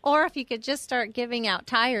 Or if you could just start giving out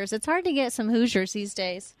tires. It's hard to get some Hoosiers these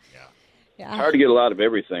days. Yeah. It's hard to get a lot of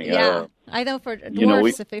everything. Yeah. I know for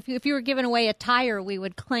dwarfs, if you were giving away a tire, we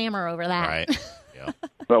would clamor over that. Right. Yeah.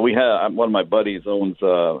 Well, we have one of my buddies owns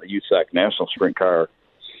a USAC National Sprint car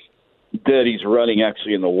that he's running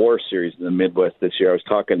actually in the War Series in the Midwest this year. I was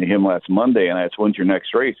talking to him last Monday, and I asked, "When's your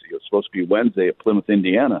next race?" He goes, "Supposed to be Wednesday at Plymouth,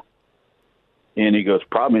 Indiana." And he goes,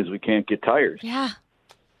 "Problem is we can't get tires." Yeah.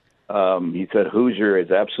 He said Hoosier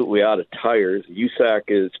is absolutely out of tires. USAC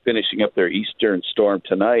is finishing up their Eastern Storm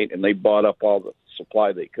tonight, and they bought up all the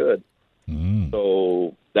supply they could.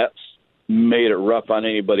 So that's made it rough on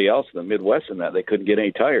anybody else in the Midwest in that they couldn't get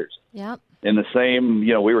any tires. Yep. And the same,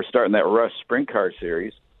 we were starting that Rush Sprint Car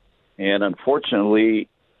Series, and unfortunately,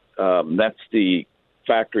 that's the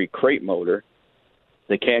factory crate motor.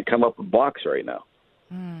 They can't come up with blocks right now.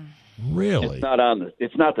 Really?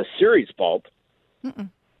 It's not the series fault.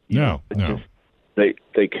 No.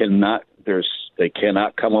 They cannot. They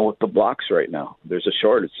cannot come up with the blocks right now. There's a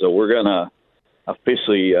shortage, so we're gonna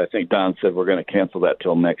officially. I think Don said we're going to cancel that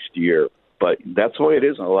till next year. But that's the way it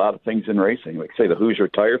is in a lot of things in racing. Like say the Hoosier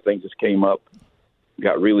tire thing just came up,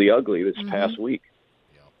 got really ugly this past week.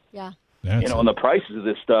 Yeah. And the prices of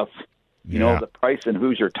this stuff. The price in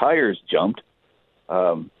Hoosier tires jumped.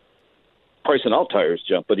 Price in all tires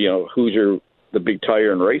jumped, but Hoosier, the big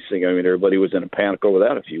tire in racing. I mean, everybody was in a panic over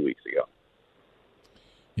that a few weeks ago.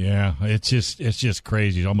 Yeah, it's just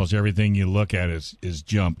crazy. Almost everything you look at is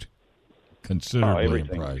jumped considerably in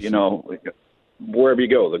Everything. price. wherever you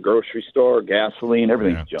go, the grocery store, gasoline,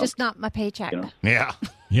 everything's jumped. Just not my paycheck. Yeah.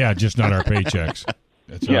 Yeah, just not our paychecks.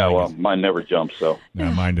 That's all Yeah, I well, guess. mine never jumps, so.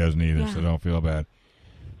 No, mine doesn't either, so don't feel bad.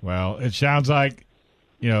 Well, it sounds like,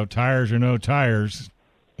 tires or no tires,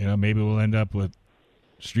 maybe we'll end up with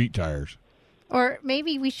street tires. Or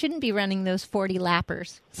maybe we shouldn't be running those 40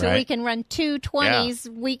 lappers, so we Right. can run 220s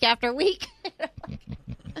week after week.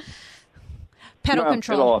 Pedal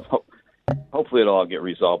control. Hopefully it'll all get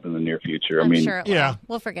resolved in the near future. I'm sure it will. yeah.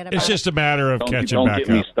 We'll forget about It's it. just a matter of catching don't back get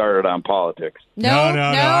me up. started on politics. No,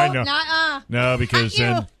 I know. nuh-uh. No, because You.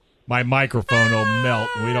 then my microphone will melt.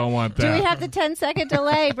 We don't want that. Do we have the 10-second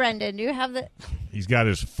delay, Brendan? Do you have the... He's got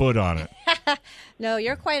his foot on it. No,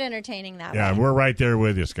 you're quite entertaining that Yeah, way. we're right there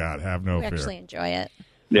with you, Scott. Have no We fear. actually enjoy it.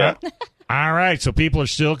 Yeah. All right, so people are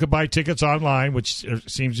still could buy tickets online, which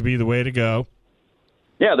seems to be the way to go.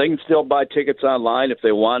 Yeah, they can still buy tickets online if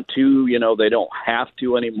they want to. They don't have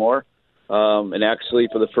to anymore. And actually,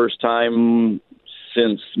 for the first time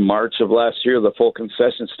since March of last year, the full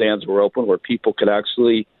concession stands were open where people could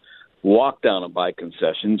actually walk down and buy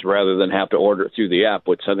concessions rather than have to order it through the app,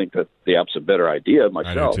 which I think that the app's a better idea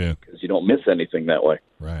myself too. because you don't miss anything that way.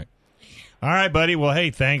 Right. All right, buddy. Well, hey,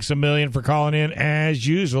 thanks a million for calling in as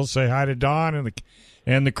usual. Say hi to Don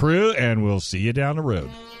and the crew, and we'll see you down the road.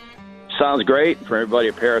 Sounds great. For everybody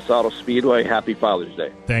at Paris Auto Speedway, happy Father's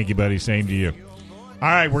Day. Thank you, buddy. Same to you. All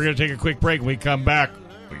right, we're going to take a quick break. When we come back,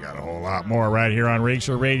 we got a whole lot more right here on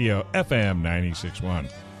Racer Radio, FM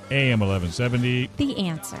 96.1, AM 1170. The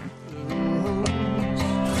answer.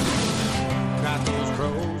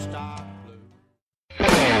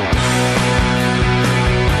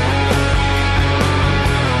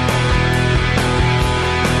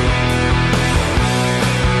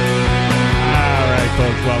 All right,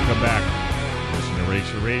 folks, welcome back. Listen to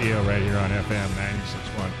Racer Radio right here on FM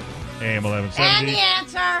 96.1, AM 1170. And the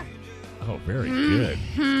answer. Oh, very good.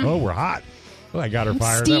 Oh, we're hot. Well, I got her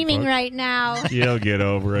fired Steaming up. right now. You'll get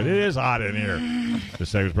over it. It is hot in here. This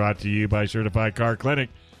segment is brought to you by Certified Car Clinic,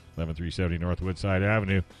 11370 North Woodside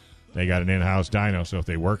Avenue. They got an in-house dyno, so if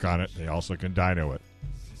they work on it, they also can dyno it.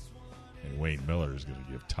 And Wayne Miller is going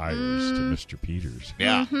to give tires to Mr. Peters.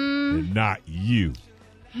 Yeah. And not you.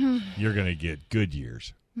 You're going to get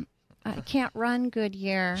Goodyears. I can't run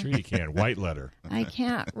Goodyear. Sure you can. White letter. I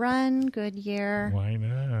can't run Goodyear. Why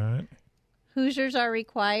not? Hoosiers are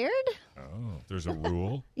required? Oh, there's a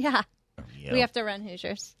rule. Yeah. Yeah. We have to run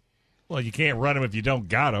Hoosiers. Well, you can't run them if you don't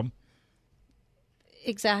got them.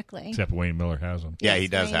 Exactly. Except Wayne Miller has them. Yeah, he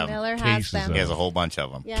Yes, does Wayne have them. Miller has Cases them. of He has a whole bunch of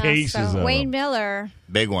them. Yeah, cases so of Wayne them. Miller.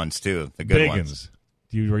 Big ones, too. The good Big ones. ones.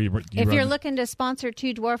 Do you If run you're looking to sponsor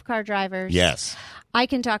two dwarf car drivers, Yes. I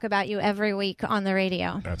can talk about you every week on the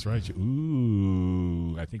radio. That's right.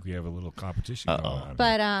 Ooh, I think we have a little competition going on.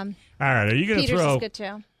 But All right, are you going to Peters throw? is good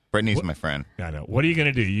too. Brittany's my friend. I know. What are you going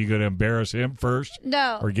to do? You going to embarrass him first?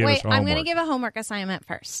 No, Or give wait. us I'm going to homework? give a homework assignment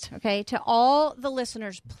first. Okay, to all the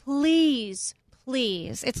listeners, please.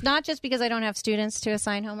 It's not just because I don't have students to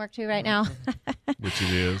assign homework to right now. Which it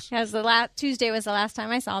is. As the Tuesday was the last time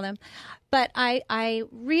I saw them, but I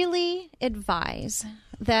really advise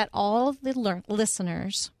that all the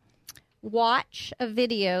listeners watch a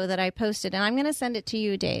video that I posted, and I'm going to send it to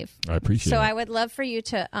you, Dave. I appreciate So it. I would love for you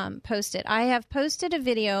to post it. I have posted a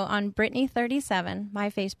video on Brittany37, my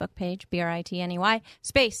Facebook page, BRITNEY,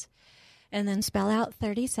 space, and then spell out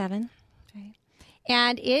 37. Okay.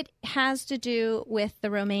 And it has to do with the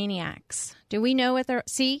Romaniacs. Do we know what the...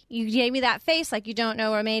 See, you gave me that face like you don't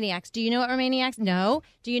know Romaniacs. Do you know what Romaniacs... No.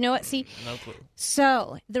 Do you know what... See... No clue.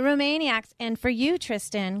 So, the Romaniacs, and for you,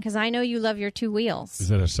 Tristan, because I know you love your two wheels. Is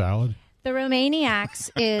that a salad? The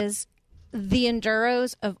Romaniacs is the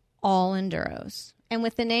enduros of all enduros. And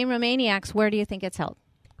with the name Romaniacs, where do you think it's held?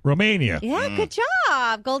 Romania. Yeah, good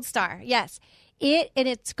job. Gold star. Yes.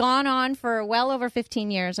 It's gone on for well over 15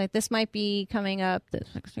 years. Like this might be coming up the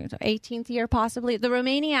 18th year possibly. The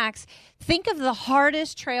Romaniacs, think of the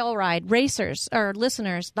hardest trail ride, racers or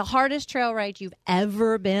listeners, the hardest trail ride you've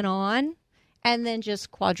ever been on, and then just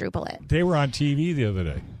quadruple it. They were on TV the other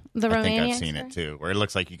day. The I think Romaniacs I've seen it, too, where it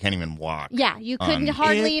looks like you can't even walk. Yeah, you couldn't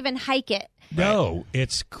hardly even hike it. No,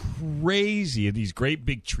 it's crazy. And these great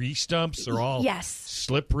big tree stumps are all Yes.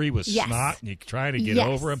 slippery with Yes. snot, and you try to get Yes.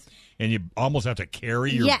 over them, and you almost have to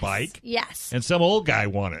carry your Yes. bike. Yes. And some old guy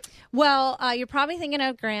won it. Well, you're probably thinking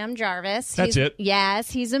of Graham Jarvis. That's it.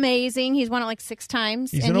 Yes, he's amazing. He's won it like 6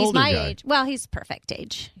 times. He's and an he's older my guy. age. Well, he's perfect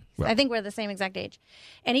age. Well. I think we're the same exact age.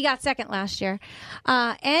 And he got second last year.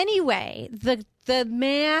 Anyway, the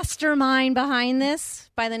mastermind behind this,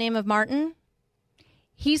 by the name of Martin,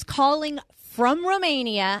 he's calling from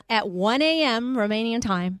Romania at 1 a.m. Romanian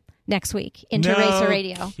time next week into No Racer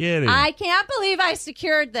Radio. kidding. I can't believe I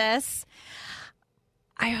secured this.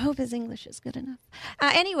 I hope his English is good enough.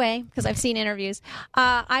 Anyway, because I've seen interviews,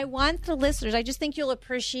 I want the listeners, I just think you'll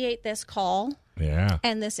appreciate this call Yeah.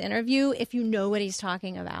 and this interview if you know what he's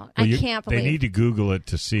talking about. Well, I can't believe They need to Google it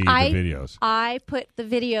to see the videos. I put the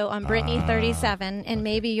video on Brittany37, and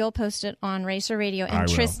maybe you'll post it on Racer Radio. I And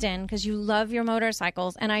will. Tristan, because you love your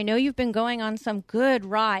motorcycles, and I know you've been going on some good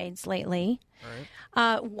rides lately.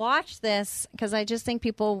 Watch this, because I just think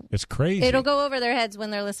people... It's crazy. It'll go over their heads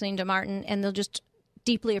when they're listening to Martin, and they'll just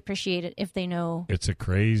deeply appreciate it if they know It's a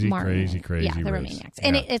crazy, Martin. crazy Yeah, the race. Romaniacs.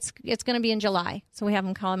 And Yeah. it's going to be in July, so we have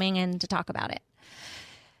them coming in to talk about it.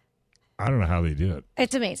 I don't know how they do it.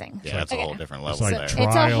 It's amazing. Yeah, it's a Okay. whole different level like there. tri-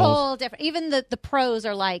 It's a trials. whole different. Even the pros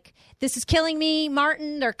are like, "This is killing me,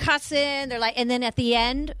 Martin." They're cussing. They're like, and then at the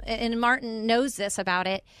end, and Martin knows this about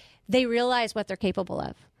it. They realize what they're capable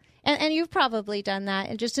of, and you've probably done that,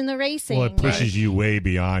 and just in the racing. Well, it pushes you way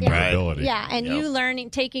beyond your Right. ability. Yeah, and Yep. you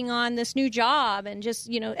learning, taking on this new job, and just,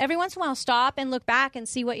 every once in a while stop and look back and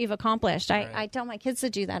see what you've accomplished. I tell my kids to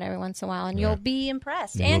do that every once in a while, and you'll be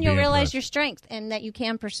impressed, You and will you'll be realize impressed. your strength and that you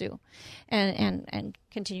can pursue, and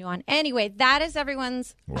continue on. Anyway, that is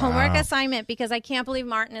everyone's homework assignment, because I can't believe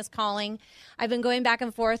Martin is calling. I've been going back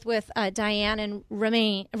and forth with Diane in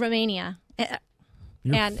Romania.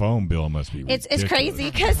 Your And phone bill must be It's ridiculous. crazy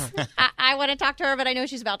because I want to talk to her, but I know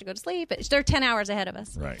she's about to go to sleep. But they're 10 hours ahead of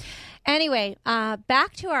us. Right. Anyway,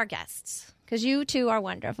 back to our guests, because you two are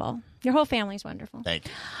wonderful. Your whole family's wonderful. Thank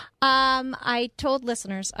you. I told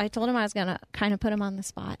listeners, I told them I was going to kind of put them on the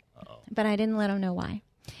spot, but I didn't let them know why.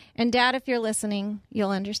 And Dad, if you're listening, you'll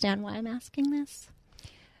understand why I'm asking this.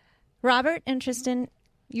 Robert and Tristan,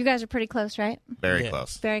 you guys are pretty close, right? Very Yeah.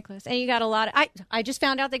 close. Very close. And you got a lot of... I just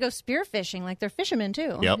found out they go spearfishing, like they're fishermen,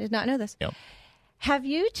 too. Yep. I did not know this. Yep. Have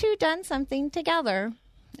you two done something together,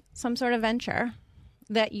 some sort of venture,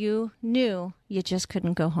 that you knew you just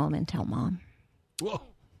couldn't go home and tell Mom?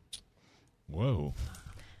 Whoa.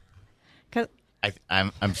 'Cause-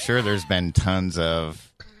 I'm sure there's been tons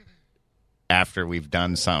of, after we've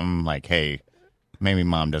done something like, hey, maybe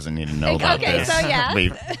Mom doesn't need to know about Okay, this. so yeah.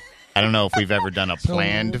 I don't know if we've ever done a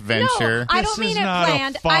planned venture. I This don't mean is it not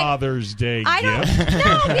planned. a Father's Day I gift.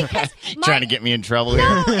 don't know, because Trying to get me in trouble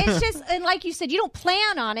No, here. it's just, and like you said, you don't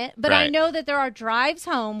plan on it, but I Right. know that there are drives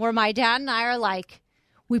home where my dad and I are like,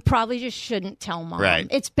 we probably just shouldn't tell Mom. Right.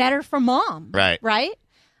 It's better for Mom. Right. Right?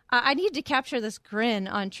 I need to capture this grin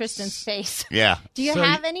on Tristan's face. Yeah. Do you So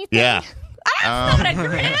have anything? Yeah. That's not a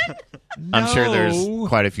grin. I'm sure No. there's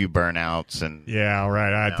quite a few burnouts and Yeah, all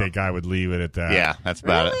right. I think I would leave it at that. yeah, that's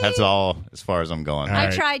about it. Really? That's all as far as I'm going. All I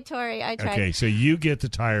right. tried, Tori. I tried. Okay, so you get the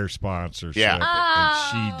tire sponsorship, Yeah.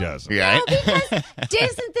 and she doesn't. Right?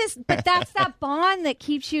 Isn't this, but that's that bond that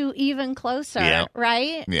keeps you even closer, Yeah.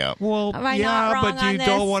 right? Yeah. Well, Am I yeah, not wrong but on you this?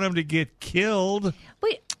 don't want him to get killed.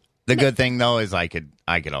 Wait, The good thing though is I could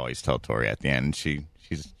always tell Tori at the end.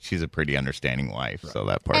 She's a pretty understanding wife, so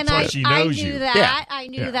that part's and I, good. she I knows knew you. that. Yeah. I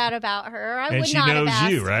knew Yeah. that about her. I And would she not knows have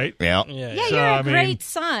asked. you, right? Yeah. Yeah. Yeah, So, you're I a mean- great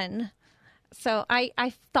son. So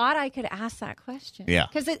I thought I could ask that question. Yeah.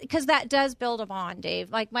 Because that does build a bond,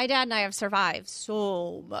 Dave. Like, my dad and I have survived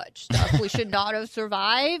so much stuff we should not have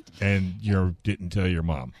survived. And you didn't tell your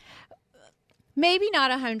mom. Maybe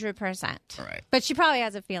not 100%. Right. But she probably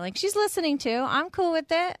has a feeling. She's listening too. I'm cool with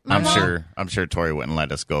it. My I'm mom- sure Tori wouldn't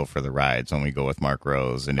let us go for the rides when we go with Mark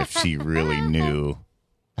Rose, and if she really knew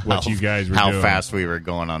What you guys were how doing. fast we were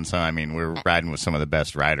going on some, I mean, we're riding with some of the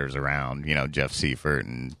best riders around. You know, Jeff Seifert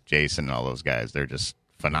and Jason and all those guys. They're just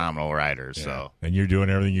phenomenal riders. So And you're doing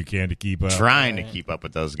everything you can to keep up. trying to keep up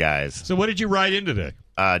with those guys. So what did you ride in today?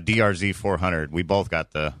 DRZ 400. We both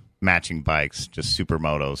got the matching bikes, just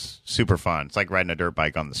supermotos, super fun. It's like riding a dirt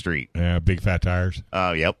bike on the street. Yeah, big fat tires.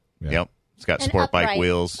 Yep. It's got And sport bike upright.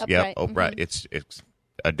 wheels. Upright, Yep, upright. It's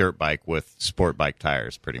a dirt bike with sport bike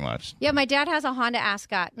tires, pretty much. Yeah, my dad has a Honda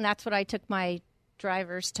Ascot, and that's what I took my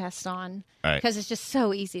driver's test on. Right. Because it's just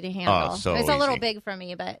so easy to handle. so it's a little easy. big for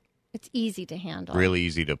me, but it's easy to handle. Really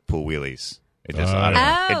easy to pull wheelies. It just Oh, I don't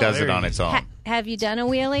know. Oh. It does it Very on its own. Have you done a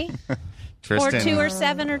wheelie? Tristan, Or 2 or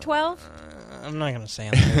 7 or 12? I'm not going to say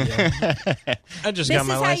anything. I just This got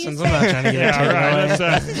my is how you license. say I'm not it. trying to get Yeah, into all right. it.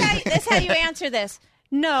 Let's, This is how you answer this.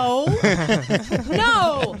 No.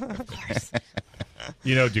 No. Of course.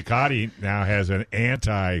 you know, Ducati now has an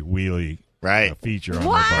anti-wheelie Right. feature on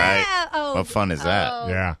Wow. their bike. Right. Oh, What fun is that? oh,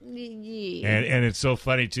 Yeah. yeah. And it's so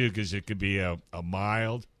funny, too, because it could be a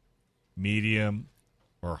mild, medium,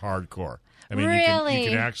 or hardcore. I mean, you Really?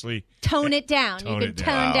 can actually Tone it down. Tone you it can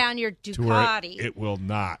down. tone down your to where Ducati. it will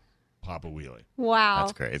not pop a wheelie. Wow.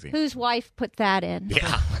 That's crazy. Whose wife put that in?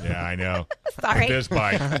 Yeah. Yeah, I know. Sorry. This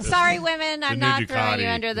bike. Sorry, women. The I'm new not Ducati, throwing you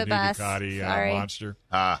under the new bus. Ducati Sorry. Monster.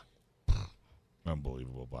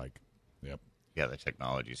 Unbelievable bike. Yep. Yeah, the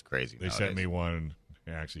technology is crazy. They sent me one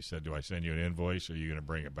and actually said, "Do I send you an invoice or are you going to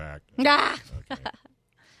bring it back?" Ah. Okay.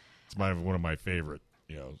 It's one of my favorite.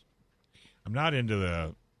 I'm not into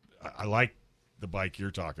the. I like the bike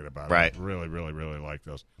you're talking about. Right. I really, really, really like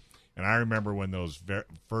those. And I remember when those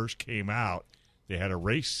first came out, they had a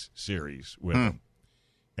race series with them,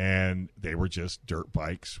 and they were just dirt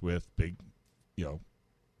bikes with big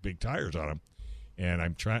tires on them. And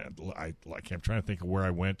I'm trying to think of where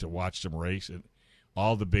I went to watch them race, and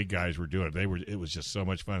all the big guys were doing it. It was just so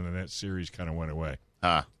much fun, and that series kind of went away.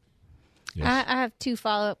 Yes. I have 2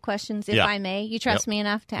 follow-up questions, if Yeah. I may. You trust me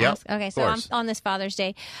enough to Yep, ask? Okay, of so course. on this Father's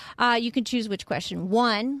Day, you can choose which question.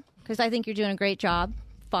 1, because I think you're doing a great job,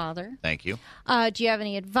 Father. Thank you. Do you have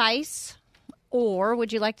any advice, or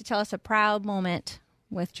would you like to tell us a proud moment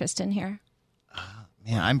with Tristan here?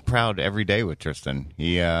 Man, I'm proud every day with Tristan.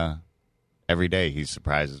 He every day he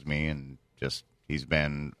surprises me, and he's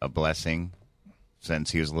been a blessing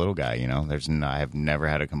since he was a little guy. I have never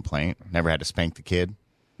had a complaint, never had to spank the kid,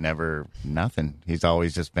 never nothing. He's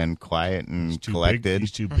always just been quiet and collected.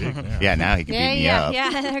 He's too big now. Yeah, now he can beat me up. Yeah,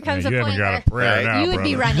 there comes you a haven't point got where a prayer Right. now, you would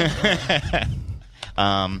be brother.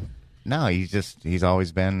 running. No, he's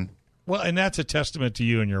always been Well, and that's a testament to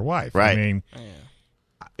you and your wife. Right. I mean,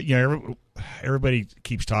 everybody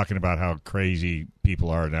keeps talking about how crazy people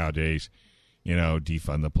are nowadays.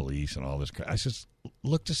 Defund the police and all this. I just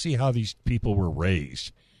look to see how these people were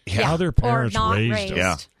raised, how their parents or not raised them,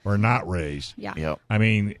 Yeah. or not raised. Yeah. Yep. I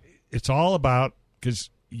mean, it's all about because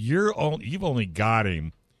you've only got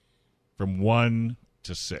him from 1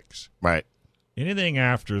 to 6. Right. Anything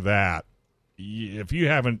after that, if you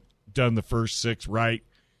haven't done the first 6 right,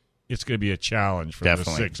 it's going to be a challenge from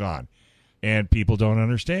Definitely. the 6 on. And people don't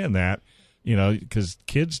understand that, because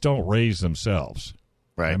kids don't raise themselves.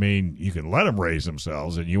 Right. I mean, you can let them raise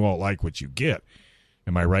themselves, and you won't like what you get.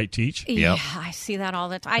 Am I right, Teach? Yeah, Yep. I see that all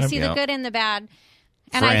the time. I see the Yep. good and the bad.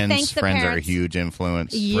 And friends, I thank the friends are a parents. huge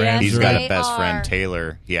influence. Yes, He's got they a best are. friend,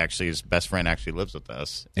 Taylor. His best friend actually lives with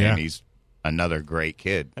us, and Yeah. he's another great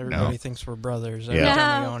kid. Everybody thinks we're brothers. Every Yeah.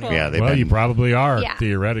 time we go on here. Yeah, they've Well, been, you probably are, Yeah.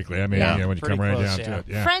 theoretically. I mean, Yeah. when you Pretty come right close, down to yeah. it.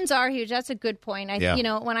 Yeah. Friends are huge. That's a good point.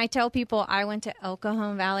 Yeah. When I tell people I went to El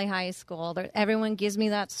Cajon Valley High School, everyone gives me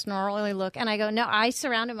that snarly look, and I go, no, I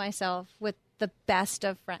surrounded myself with the best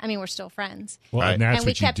of friends. I mean, we're still friends, Well, Right. and that's and we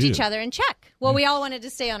what you kept do. each other in check. Well, we all wanted to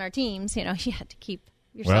stay on our teams. You had to keep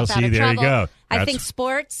yourself Well, out see, of there you trouble. go. I That's- think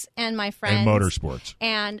sports and my friends And motorsports.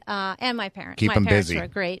 and my parents. Keep my 'em parents busy. were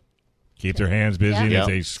great. Keep their hands busy, and Yep. if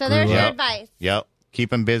they So screw there's your up. advice. Yep.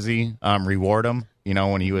 Keep him busy. Reward him.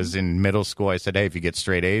 When he was in middle school, I said, "Hey, if you get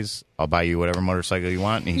straight A's, I'll buy you whatever motorcycle you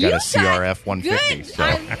want." And he got a You've CRF done 150. good. So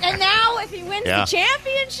And now if he wins Yeah. the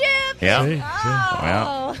championship, yeah. See?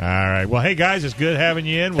 oh. All right. Well, hey, guys, it's good having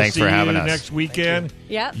you in. We'll Thanks see for having you us. next weekend.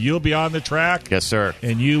 Yep. You'll be on the track, Yes, sir.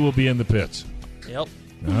 and you will be in the pits. Yep.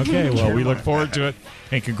 Okay. Well, we look forward to it.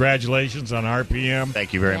 And congratulations on RPM.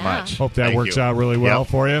 Thank you very Yeah. much. Hope that Thank works you. out really well Yep.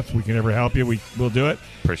 for you. If we can ever help you, we'll do it.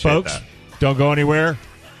 Appreciate Folks, that. don't go anywhere.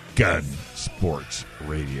 Gun Sports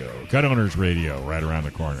Radio. Gun Owners Radio right around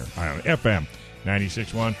the corner. On FM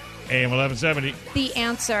 96.1, AM 1170. The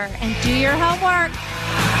answer. And do your homework.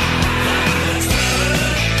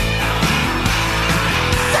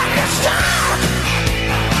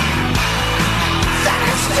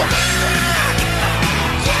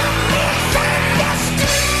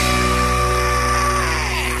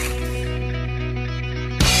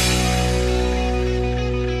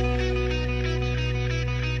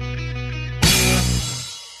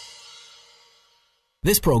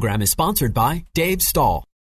 This program is sponsored by Dave Stahl.